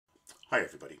Hi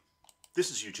everybody,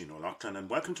 this is Eugene O'Loughlin and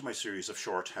welcome to my series of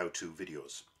short how-to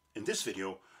videos. In this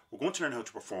video we're going to learn how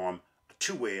to perform a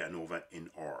two-way ANOVA in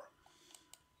R.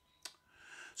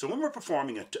 So when we're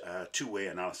performing a two-way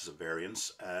analysis of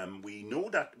variance, we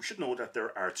should know that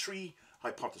there are three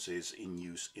hypotheses in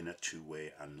use in a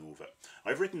two-way ANOVA.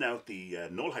 I've written out the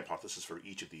null hypothesis for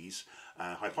each of these.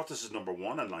 Hypothesis number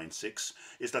 1 on line 6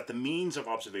 is that the means of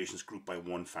observations grouped by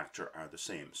one factor are the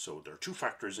same. So there are two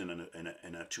factors in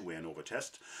a two-way ANOVA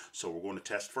test. So we're going to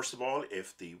test first of all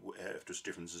if there's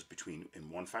differences between in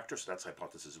one factor. So that's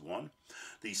hypothesis 1.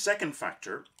 The second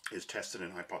factor is tested in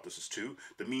hypothesis 2.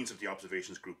 The means of the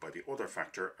observations grouped by the other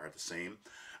factor are the same.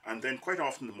 And then quite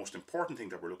often the most important thing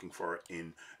that we're looking for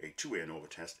in a two-way ANOVA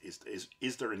test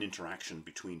is there an interaction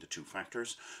between the two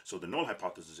factors. So the null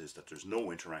hypothesis is that there's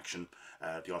no interaction.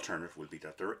 The alternative will be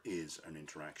that there is an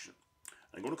interaction.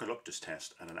 I'm going to conduct this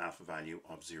test at an alpha value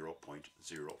of 0.05.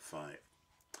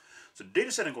 So the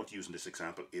data set I'm going to use in this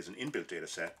example is an inbuilt data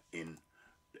set in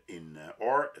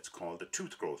R. It's called the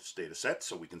tooth growth data set.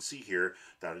 So we can see here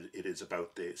that it is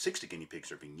about 60 guinea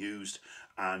pigs are being used,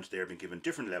 and they're being given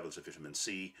different levels of vitamin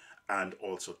C and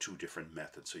also two different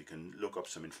methods. So you can look up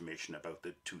some information about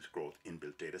the tooth growth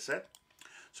inbuilt data set.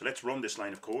 So let's run this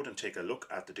line of code and take a look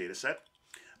at the data set.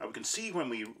 And we can see when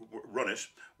we run it,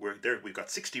 we've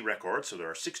got 60 records, so there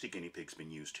are 60 guinea pigs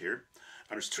being used here.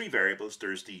 And there's three variables.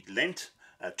 There's the length,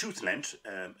 tooth length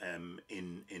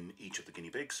in each of the guinea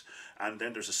pigs, and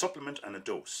then there's a supplement and a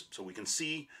dose. So we can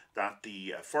see that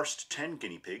the first 10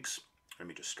 guinea pigs, let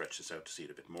me just stretch this out to see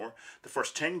it a bit more. The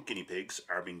first 10 guinea pigs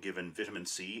are being given vitamin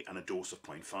C and a dose of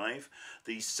 0.5.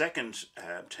 The second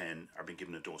 10 are being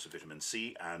given a dose of vitamin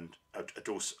C and a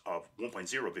dose of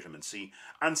 1.0 vitamin C,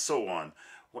 and so on.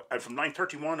 And from line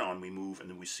 31 on we move, and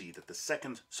then we see that the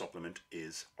second supplement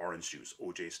is orange juice.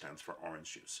 OJ stands for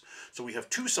orange juice. So we have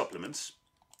two supplements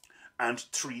and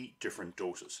three different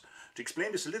doses. To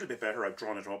explain this a little bit better, I've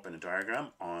drawn it up in a diagram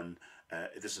on,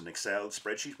 this is an Excel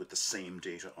spreadsheet with the same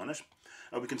data on it.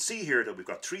 And we can see here that we've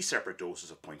got three separate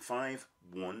doses of 0.5,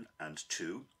 1 and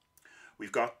 2.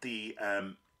 We've got the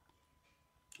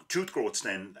tooth growths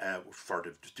then for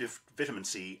the vitamin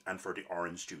C and for the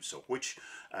orange juice. So which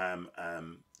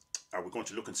are we going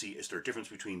to look and see, is there a difference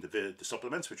between the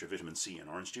supplements, which are vitamin C and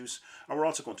orange juice? And we're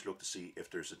also going to look to see if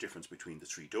there's a difference between the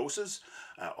three doses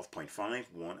of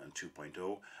 0.5, 1 and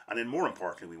 2.0. And then more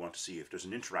importantly, we want to see if there's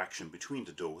an interaction between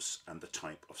the dose and the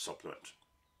type of supplement.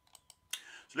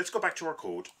 So let's go back to our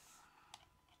code.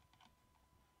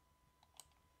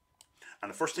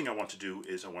 And the first thing I want to do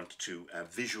is I want to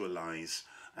visualize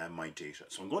my data.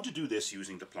 So I'm going to do this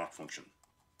using the plot function.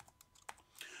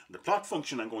 The plot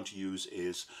function I'm going to use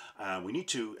is, we need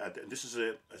to, this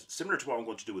is similar to what I'm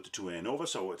going to do with the two-way ANOVA,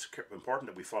 so it's important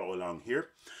that we follow along here.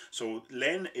 So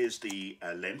len is the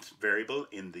length variable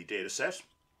in the data set.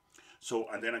 So,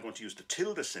 and then I'm going to use the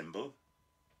tilde symbol,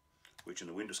 which in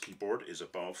the Windows keyboard is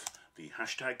above the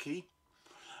hashtag key.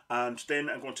 And then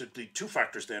I'm going to, the two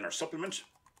factors then are supplement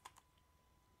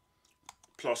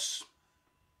plus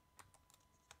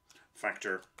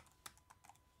factor,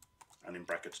 and in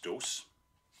brackets dose.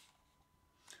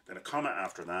 Then a comma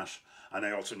after that, and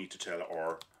I also need to tell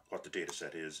R what the data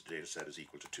set is. The data set is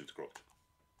equal to tooth growth.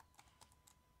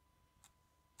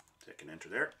 Take an enter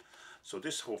there. So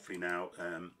this hopefully now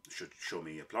should show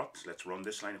me a plot. So let's run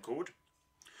this line of code.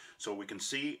 So we can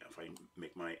see, if I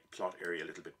make my plot area a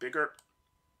little bit bigger.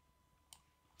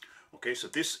 Okay, so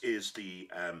this is the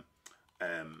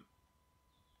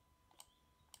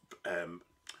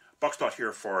box plot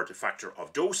here for the factor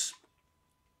of dose.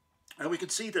 And we can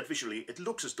see that visually it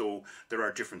looks as though there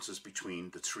are differences between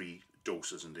the three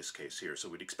doses in this case here. So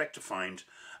we'd expect to find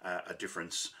a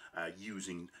difference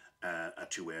using a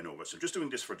two-way ANOVA. So just doing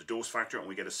this for the dose factor, and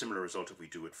we get a similar result if we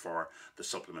do it for the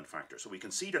supplement factor. So we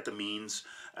can see that the means,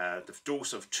 the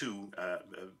dose of 2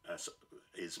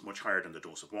 is much higher than the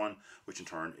dose of 1, which in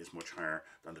turn is much higher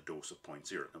than the dose of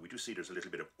 0.0. Now we do see there's a little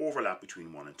bit of overlap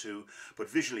between 1 and 2, but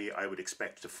visually I would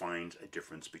expect to find a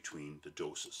difference between the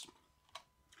doses.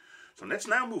 So let's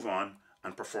now move on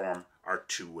and perform our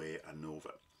two-way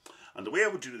ANOVA. And the way I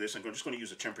would do this, I'm just going to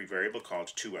use a temporary variable called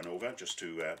TwoANOVA, just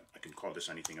to, I can call this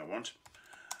anything I want.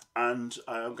 And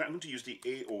I'm going to use the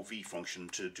AOV function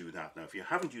to do that. Now, if you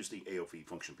haven't used the AOV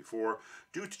function before,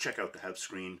 do check out the help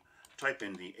screen, type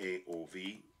in the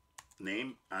AOV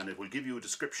name, and it will give you a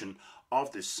description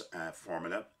of this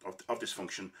formula, of this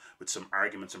function, with some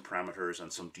arguments and parameters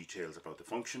and some details about the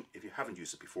function. If you haven't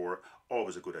used it before,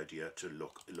 always a good idea to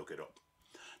look it up.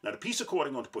 Now the piece of code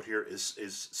I'm going to put here is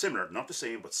similar, not the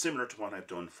same, but similar to what I've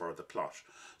done for the plot.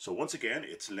 So once again,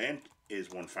 its length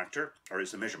is one factor, or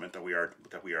is the measurement that we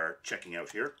are checking out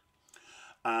here.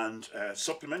 and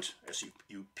supplement,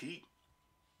 S-U-P,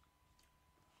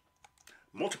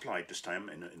 multiplied this time.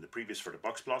 In the previous, for the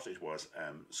box plot, it was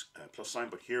plus sign,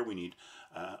 but here we need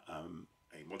a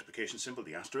multiplication symbol,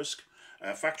 the asterisk.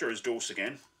 Factor is dose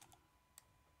again,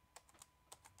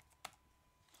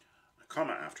 a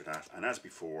comma after that, and as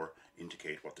before,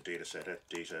 indicate what the data set is.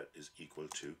 Data is equal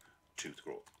to tooth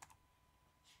growth.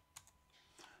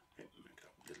 Okay, make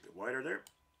that a little bit wider there.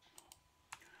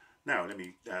 Now let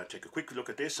me take a quick look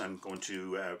at this. I'm going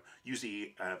to use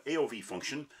the AOV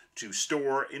function to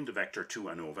store in the vector 2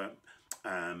 ANOVA.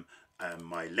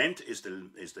 My length is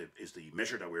the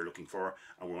measure that we're looking for,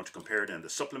 and we want to compare then the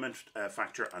supplement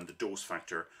factor and the dose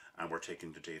factor, and we're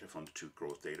taking the data from the tooth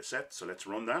growth data set. So let's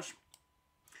run that.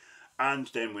 And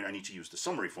then I need to use the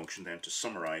summary function then to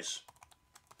summarize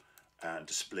and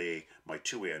display my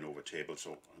TwoWay ANOVA table.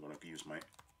 So I'm going to use my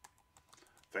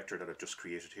vector that I've just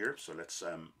created here. So let's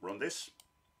run this,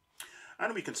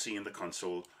 and we can see in the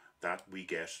console that we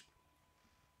get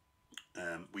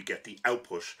the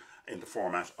output in the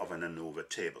format of an ANOVA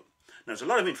table. Now there's a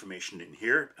lot of information in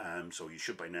here, so you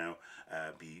should by now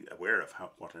be aware of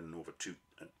what an ANOVA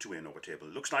 2-way ANOVA table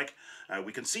looks like.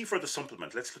 We can see for the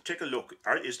supplement, let's take a look.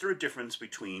 Is there a difference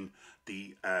between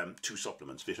the two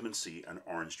supplements, vitamin C and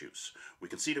orange juice? We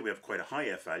can see that we have quite a high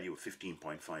F value of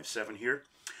 15.57 here,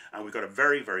 and we've got a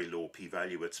very, very low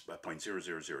p-value. It's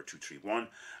 0.000231,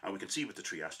 and we can see with the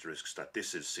three asterisks that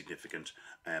this is significant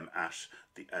at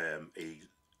the a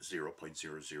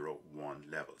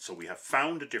 0.001 level. So we have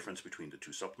found a difference between the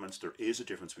two supplements. There is a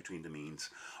difference between the means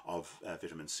of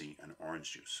vitamin C and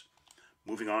orange juice.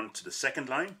 Moving on to the second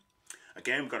line.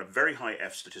 Again, we've got a very high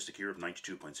F statistic here of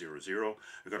 92.00.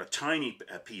 We've got a tiny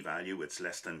p-value. It's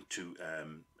less than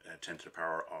 10 to the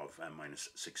power of minus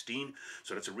 16.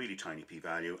 So that's a really tiny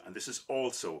p-value. And this is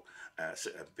also a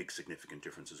big significant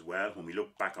difference as well. When we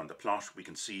look back on the plot, we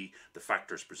can see the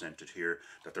factors presented here,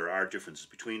 that there are differences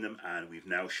between them. And we've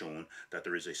now shown that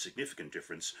there is a significant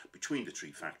difference between the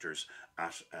three factors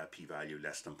at a p-value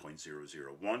less than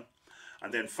 0.001.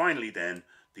 And then finally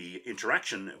the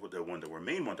interaction, the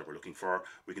main one that we're looking for,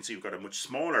 we can see we've got a much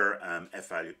smaller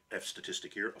F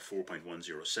statistic here of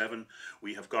 4.107.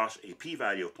 We have got a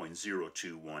p-value of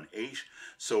 0.0218.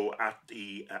 So at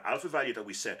the alpha value that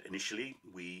we set initially,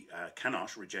 we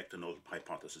cannot reject the null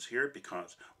hypothesis here,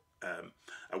 because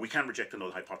we can reject the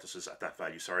null hypothesis at that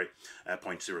value, sorry.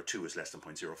 0.02 is less than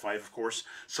 0.05, of course.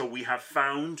 So we have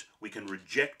found we can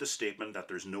reject the statement that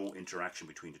there's no interaction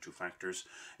between the two factors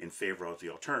in favor of the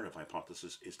alternative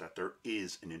hypothesis, is that there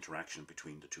is an interaction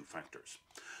between the two factors.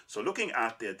 So looking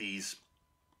at these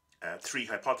three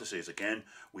hypotheses again,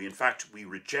 we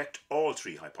reject all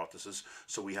three hypotheses.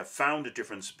 So we have found a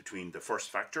difference between the first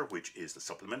factor, which is the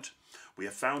supplement. We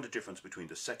have found a difference between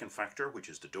the second factor, which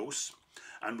is the dose.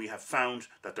 And we have found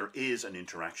that there is an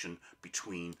interaction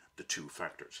between the two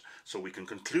factors. So we can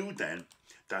conclude then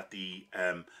that the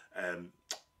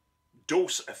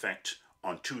dose effect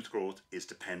on tooth growth is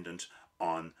dependent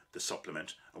on the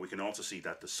supplement. And we can also see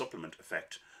that the supplement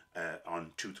effect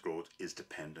on tooth growth is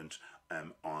dependent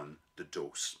on the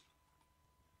dose.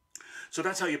 So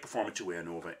that's how you perform a 2-way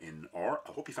ANOVA in R.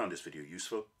 I hope you found this video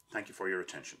useful. Thank you for your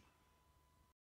attention.